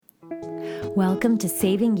Welcome to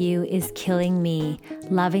Saving You is Killing Me,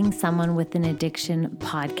 Loving Someone with an Addiction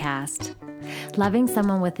podcast. Loving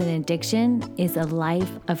someone with an addiction is a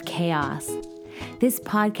life of chaos. This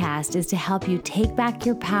podcast is to help you take back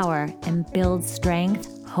your power and build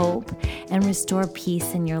strength, hope, and restore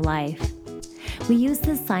peace in your life. We use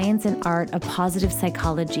the science and art of positive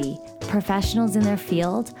psychology, professionals in their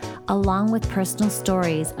field, along with personal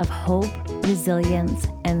stories of hope, resilience,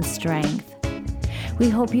 and strength. We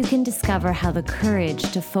hope you can discover how the courage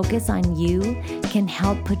to focus on you can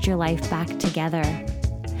help put your life back together.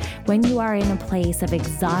 When you are in a place of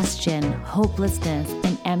exhaustion, hopelessness,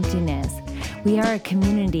 and emptiness, we are a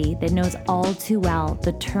community that knows all too well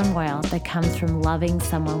the turmoil that comes from loving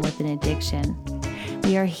someone with an addiction.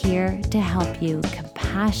 We are here to help you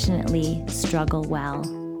compassionately struggle well.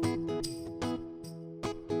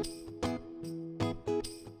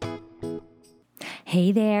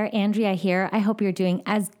 Hey there, Andrea here. I hope you're doing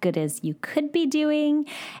as good as you could be doing.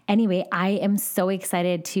 Anyway, I am so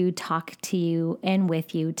excited to talk to you and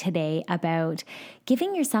with you today about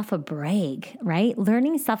giving yourself a break, right?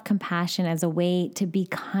 Learning self-compassion as a way to be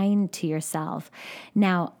kind to yourself.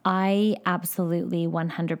 Now, I absolutely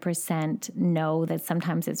 100% know that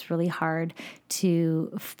sometimes it's really hard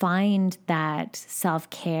to find that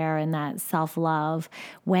self-care and that self-love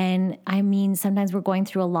when, sometimes we're going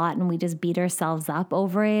through a lot and we just beat ourselves up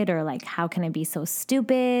over it, or like, how can I be so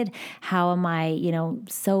stupid? How am I,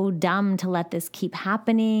 so dumb to let this keep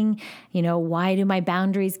happening? Why do my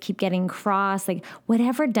boundaries keep getting crossed? Like,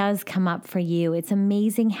 whatever does come up for you, it's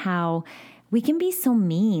amazing how we can be so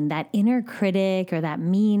mean. That inner critic or that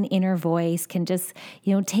mean inner voice can just,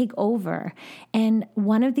 take over. And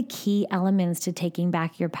one of the key elements to taking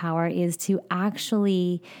back your power is to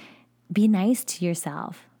actually be nice to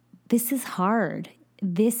yourself. This is hard.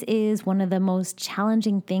 This is one of the most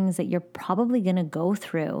challenging things that you're probably going to go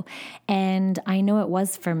through. And I know it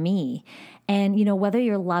was for me. And, whether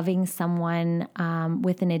you're loving someone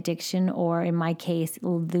with an addiction, or in my case,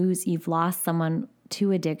 you've lost someone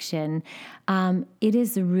to addiction, it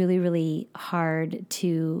is really, really hard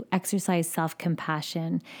to exercise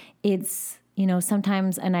self-compassion. It's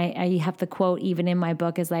sometimes, and I have the quote even in my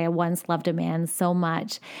book, is I once loved a man so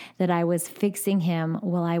much that I was fixing him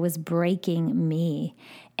while I was breaking me.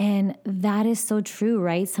 And that is so true,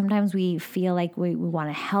 right? Sometimes we feel like we want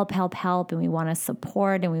to help, and we want to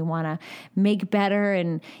support, and we want to make better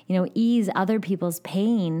and, ease other people's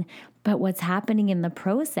pain. But what's happening in the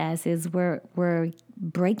process is we're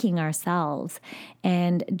breaking ourselves.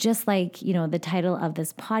 And just like, the title of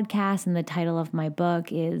this podcast and the title of my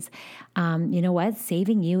book is,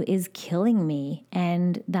 Saving You is Killing Me.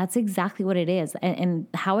 And that's exactly what it is. And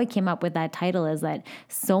how I came up with that title is that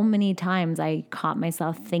so many times I caught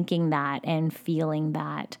myself thinking that and feeling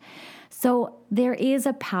that. So there is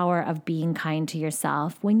a power of being kind to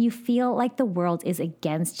yourself when you feel like the world is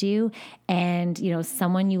against you and,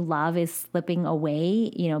 someone you love is slipping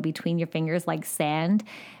away, between your fingers like sand.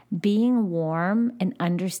 Being warm and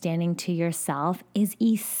understanding to yourself is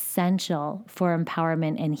essential for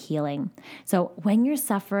empowerment and healing. So when you're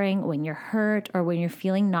suffering, when you're hurt, or when you're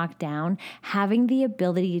feeling knocked down, having the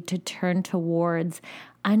ability to turn towards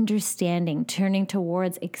understanding, turning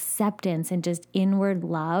towards acceptance and just inward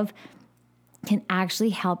love can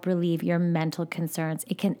actually help relieve your mental concerns.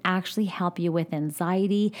 It can actually help you with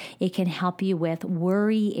anxiety. It can help you with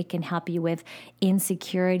worry. It can help you with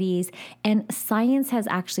insecurities. And science has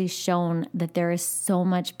actually shown that there is so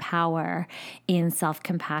much power in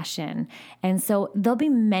self-compassion. And so there'll be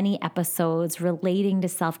many episodes relating to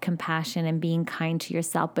self-compassion and being kind to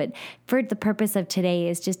yourself. But for the purpose of today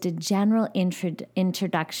is just a general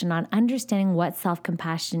introduction on understanding what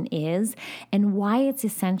self-compassion is and why it's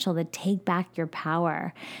essential to take back your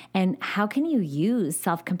power, and how can you use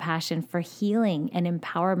self-compassion for healing and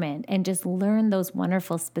empowerment, and just learn those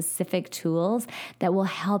wonderful specific tools that will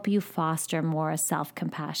help you foster more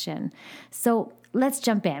self-compassion. So let's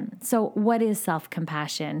jump in. So what is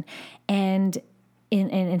self-compassion, and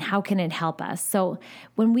how can it help us? So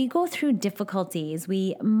when we go through difficulties,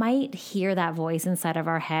 we might hear that voice inside of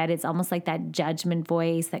our head. It's almost like that judgment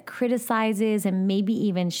voice that criticizes and maybe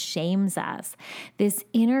even shames us. This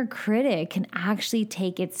inner critic can actually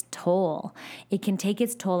take its toll. It can take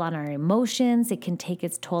its toll on our emotions. It can take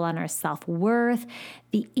its toll on our self-worth.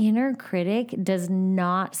 The inner critic does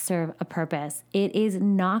not serve a purpose. It is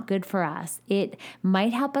not good for us. It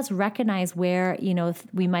might help us recognize where,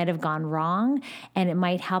 we might have gone wrong, and it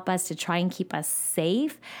might help us to try and keep us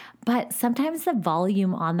safe. But sometimes the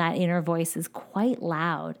volume on that inner voice is quite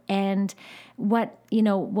loud. And what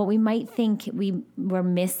we might think we're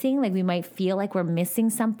missing, like we might feel like we're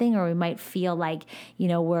missing something, or we might feel like,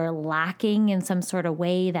 we're lacking in some sort of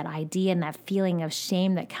way, that idea and that feeling of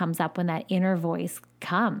shame that comes up when that inner voice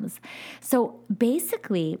comes. So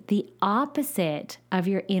basically, the opposite of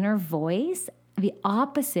your inner voice, the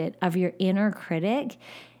opposite of your inner critic,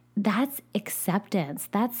 that's acceptance,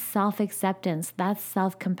 that's self-acceptance, that's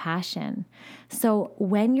self-compassion. So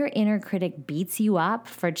when your inner critic beats you up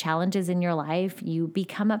for challenges in your life, you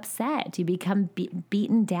become upset, you become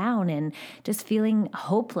beaten down and just feeling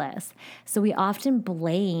hopeless. So we often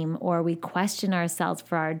blame or we question ourselves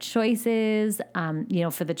for our choices,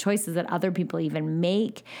 for the choices that other people even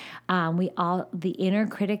make. The inner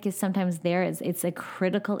critic is sometimes there. It's a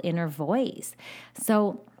critical inner voice.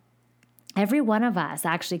 So every one of us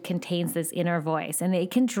actually contains this inner voice, and it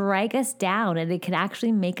can drag us down, and it can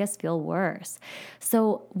actually make us feel worse.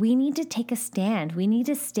 So we need to take a stand. We need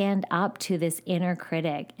to stand up to this inner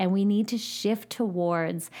critic, and we need to shift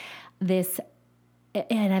towards this,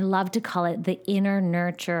 and I love to call it the inner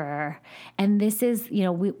nurturer. And this is,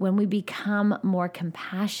 when we become more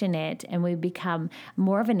compassionate and we become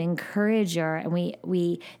more of an encourager,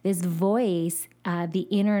 and this voice, the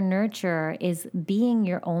inner nurturer, is being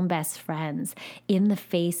your own best friends in the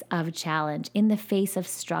face of challenge, in the face of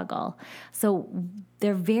struggle. So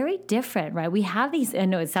they're very different, right? We have these, I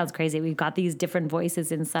know it sounds crazy, we've got these different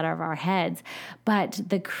voices inside of our heads, but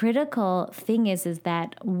the critical thing is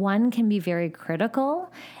that one can be very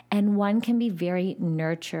critical and one can be very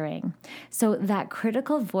nurturing. So that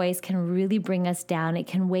critical voice can really bring us down. It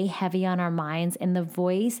can weigh heavy on our minds, and the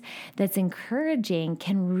voice that's encouraging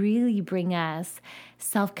can really bring us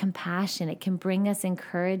self-compassion. It can bring us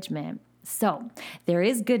encouragement. So there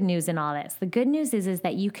is good news in all this. The good news is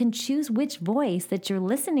that you can choose which voice that you're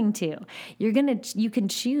listening to. You can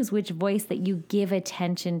choose which voice that you give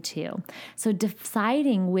attention to. So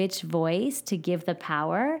deciding which voice to give the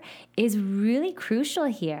power is really crucial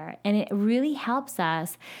here. And it really helps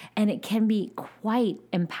us, and it can be quite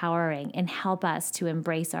empowering and help us to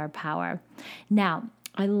embrace our power. Now,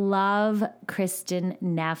 I love Kristin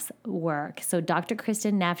Neff's work. So Dr.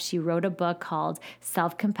 Kristin Neff, she wrote a book called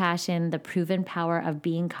Self-Compassion, The Proven Power of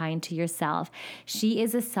Being Kind to Yourself. She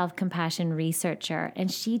is a self-compassion researcher,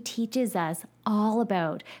 and she teaches us all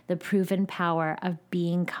about the proven power of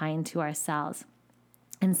being kind to ourselves.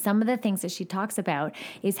 And some of the things that she talks about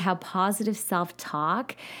is how positive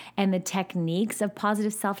self-talk and the techniques of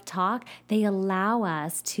positive self-talk, they allow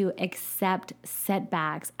us to accept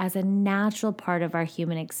setbacks as a natural part of our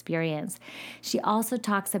human experience. She also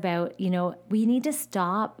talks about, we need to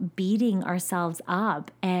stop beating ourselves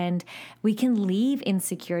up, and we can leave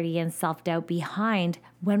insecurity and self-doubt behind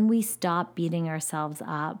when we stop beating ourselves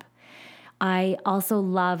up. I also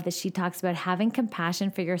love that she talks about having compassion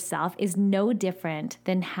for yourself is no different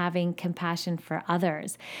than having compassion for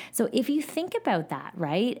others. So if you think about that,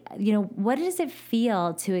 right, what does it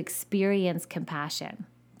feel to experience compassion?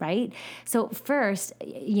 Right? So first,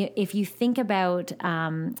 if you think about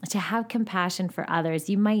to have compassion for others,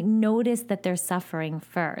 you might notice that they're suffering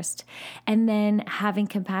first. And then having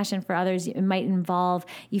compassion for others, it might involve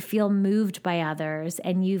you feel moved by others,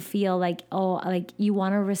 and you feel like you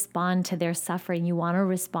want to respond to their suffering. You want to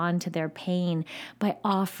respond to their pain by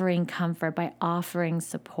offering comfort, by offering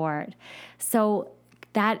support. So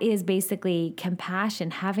that is basically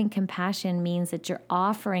compassion. Having compassion means that you're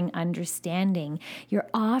offering understanding. You're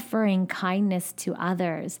offering kindness to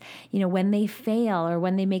others, when they fail or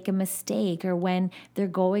when they make a mistake or when they're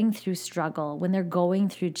going through struggle, when they're going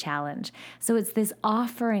through challenge. So it's this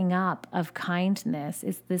offering up of kindness.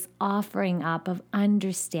 It's this offering up of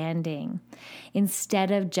understanding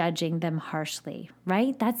instead of judging them harshly,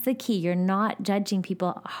 right? That's the key. You're not judging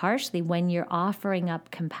people harshly when you're offering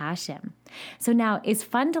up compassion. So now it's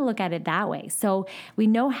fun to look at it that way. So we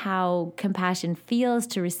know how compassion feels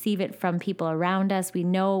to receive it from people around us. We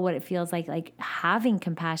know what it feels like having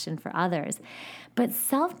compassion for others. But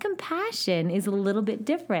self-compassion is a little bit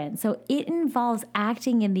different. So it involves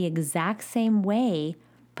acting in the exact same way,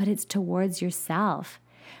 but it's towards yourself.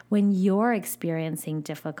 When you're experiencing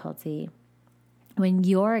difficulty, when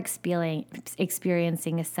you're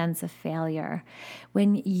experiencing a sense of failure,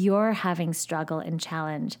 when you're having struggle and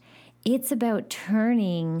challenge, it's about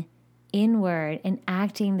turning inward and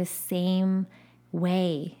acting the same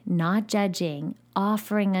way, not judging,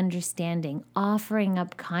 offering understanding, offering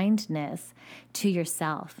up kindness to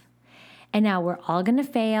yourself. And now we're all going to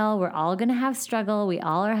fail. We're all going to have struggle. We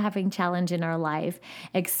all are having challenge in our life,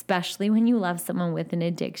 especially when you love someone with an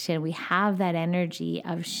addiction. We have that energy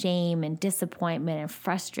of shame and disappointment and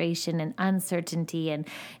frustration and uncertainty and,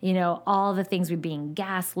 all the things we're being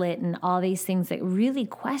gaslit and all these things that really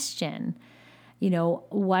question,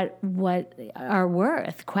 what our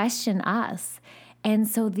worth, question us. And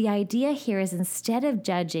so the idea here is, instead of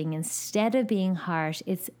judging, instead of being harsh,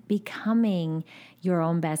 it's becoming your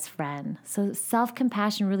own best friend. So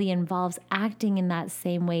self-compassion really involves acting in that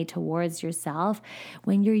same way towards yourself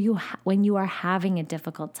when you are having a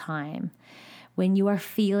difficult time, when you are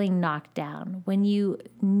feeling knocked down, when you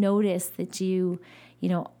notice that you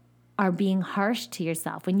are being harsh to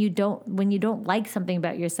yourself, when you don't like something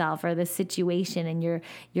about yourself or the situation, and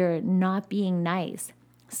you're not being nice.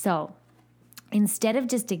 So instead of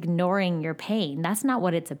just ignoring your pain, that's not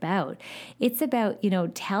what it's about. It's about,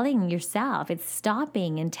 telling yourself, it's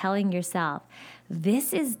stopping and telling yourself,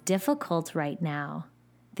 this is difficult right now.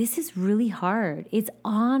 This is really hard. It's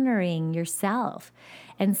honoring yourself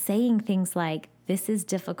and saying things like, this is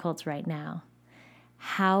difficult right now.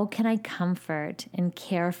 How can I comfort and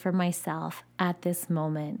care for myself at this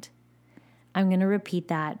moment? I'm going to repeat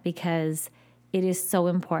that because it is so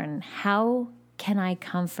important. How can I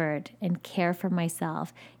comfort and care for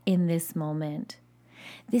myself in this moment?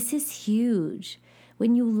 This is huge.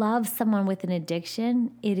 When you love someone with an addiction,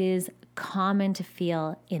 it is common to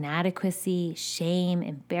feel inadequacy, shame,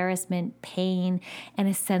 embarrassment, pain, and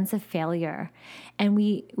a sense of failure. And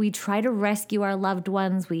we try to rescue our loved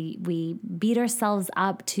ones. We beat ourselves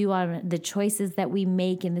up too on the choices that we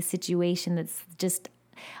make in the situation that's just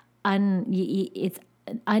it's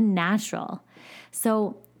unnatural.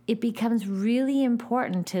 So it becomes really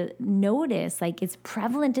important to notice, it's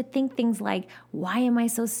prevalent to think things like, why am I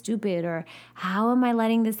so stupid? Or how am I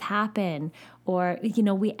letting this happen? Or,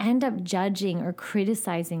 we end up judging or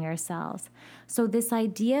criticizing ourselves. So this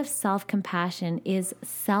idea of self-compassion is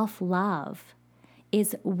self-love,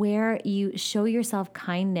 is where you show yourself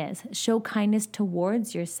kindness, show kindness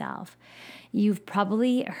towards yourself. You've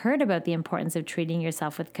probably heard about the importance of treating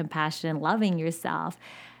yourself with compassion and loving yourself.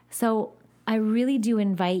 So I really do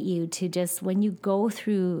invite you to just, when you go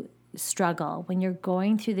through struggle, when you're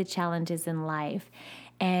going through the challenges in life,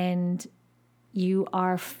 and you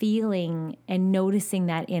are feeling and noticing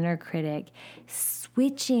that inner critic,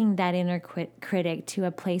 switching that inner critic to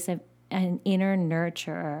a place of an inner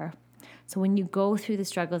nurturer. So when you go through the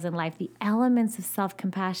struggles in life, the elements of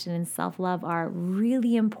self-compassion and self-love are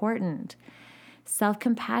really important.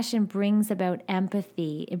 Self-compassion brings about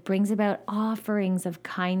empathy. It brings about offerings of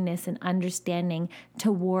kindness and understanding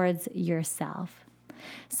towards yourself.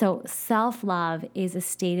 So self-love is a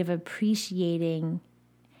state of appreciating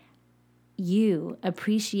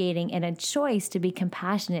and a choice to be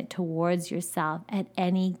compassionate towards yourself at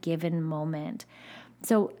any given moment.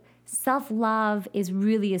 So self-love is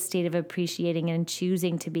really a state of appreciating and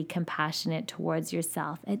choosing to be compassionate towards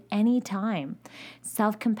yourself at any time.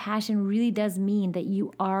 Self-compassion really does mean that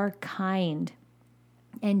you are kind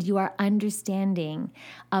and you are understanding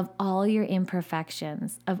of all your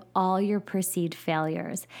imperfections, of all your perceived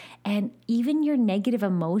failures, and even your negative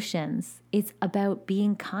emotions. It's about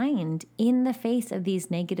being kind in the face of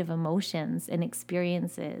these negative emotions and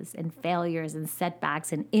experiences and failures and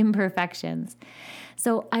setbacks and imperfections.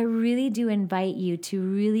 So I really do invite you to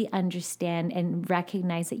really understand and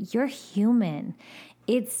recognize that you're human.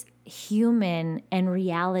 It's human and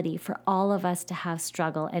reality for all of us to have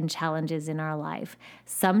struggle and challenges in our life.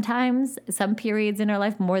 Sometimes, some periods in our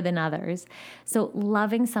life more than others. So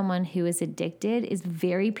loving someone who is addicted is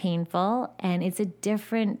very painful, and it's a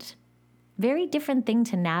very different thing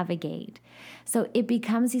to navigate. So it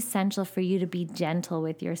becomes essential for you to be gentle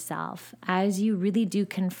with yourself as you really do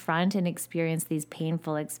confront and experience these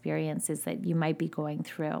painful experiences that you might be going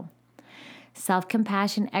through.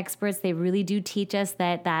 Self-compassion experts, they really do teach us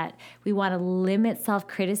that we want to limit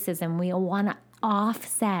self-criticism. We want to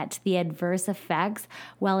offset the adverse effects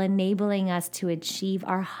while enabling us to achieve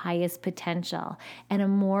our highest potential and a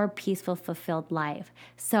more peaceful, fulfilled life.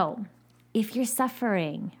 So if you're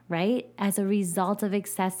suffering, right, as a result of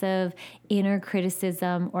excessive inner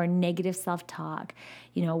criticism or negative self-talk,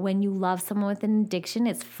 when you love someone with an addiction,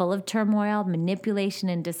 it's full of turmoil, manipulation,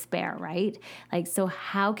 and despair, right? So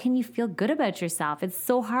how can you feel good about yourself? It's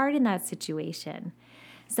so hard in that situation.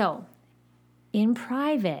 So in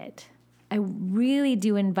private, I really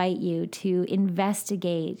do invite you to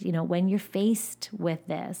investigate, when you're faced with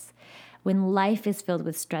this, when life is filled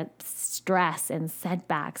with stress and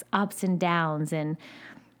setbacks, ups and downs, and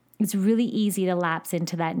it's really easy to lapse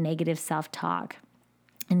into that negative self-talk.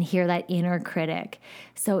 and hear that inner critic.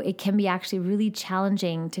 So it can be actually really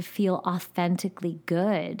challenging to feel authentically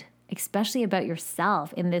good, especially about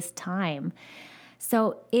yourself in this time.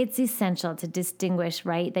 So it's essential to distinguish,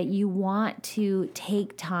 right, that you want to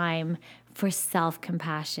take time for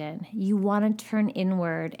self-compassion. You want to turn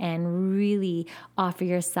inward and really offer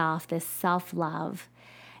yourself this self-love.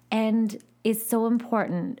 And it's so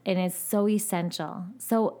important and it's so essential.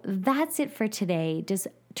 So that's it for today. Just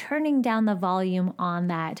turning down the volume on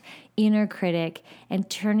that inner critic and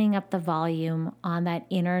turning up the volume on that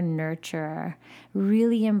inner nurturer.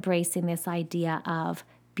 Really embracing this idea of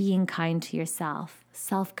being kind to yourself,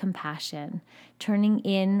 self-compassion, turning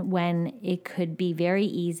in when it could be very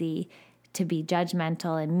easy to be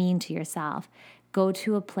judgmental and mean to yourself. Go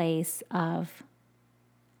to a place of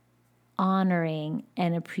honoring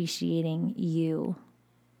and appreciating you.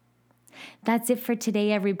 That's it for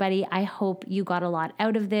today, everybody. I hope you got a lot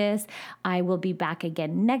out of this. I will be back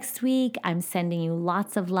again next week. I'm sending you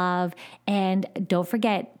lots of love. And don't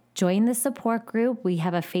forget, join the support group. We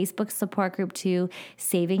have a Facebook support group too,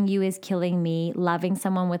 Saving You is Killing Me, Loving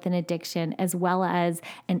Someone with an Addiction, as well as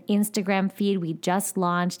an Instagram feed we just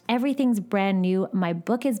launched. Everything's brand new. My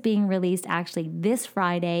book is being released actually this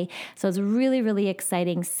Friday. So it's really, really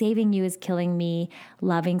exciting. Saving You is Killing Me,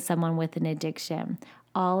 Loving Someone with an Addiction.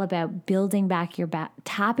 All about building back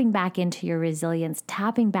tapping back into your resilience,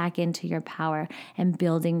 tapping back into your power, and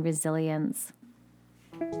building resilience.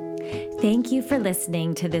 Thank you for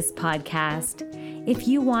listening to this podcast. If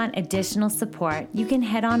you want additional support, you can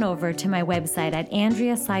head on over to my website at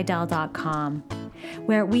andreaseidel.com,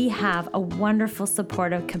 where we have a wonderful,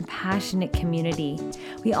 supportive, compassionate community.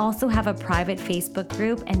 We also have a private Facebook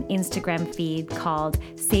group and Instagram feed called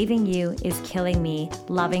Saving You is Killing Me,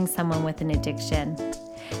 Loving Someone with an Addiction.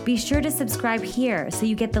 Be sure to subscribe here so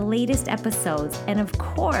you get the latest episodes. And of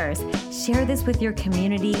course, share this with your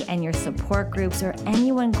community and your support groups or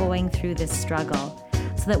anyone going through this struggle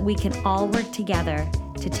so that we can all work together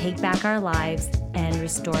to take back our lives and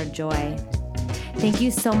restore joy. Thank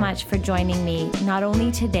you so much for joining me, not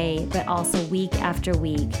only today, but also week after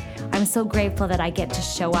week. I'm so grateful that I get to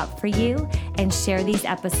show up for you and share these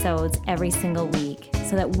episodes every single week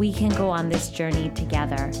so that we can go on this journey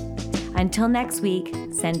together. Until next week,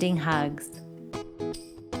 sending hugs.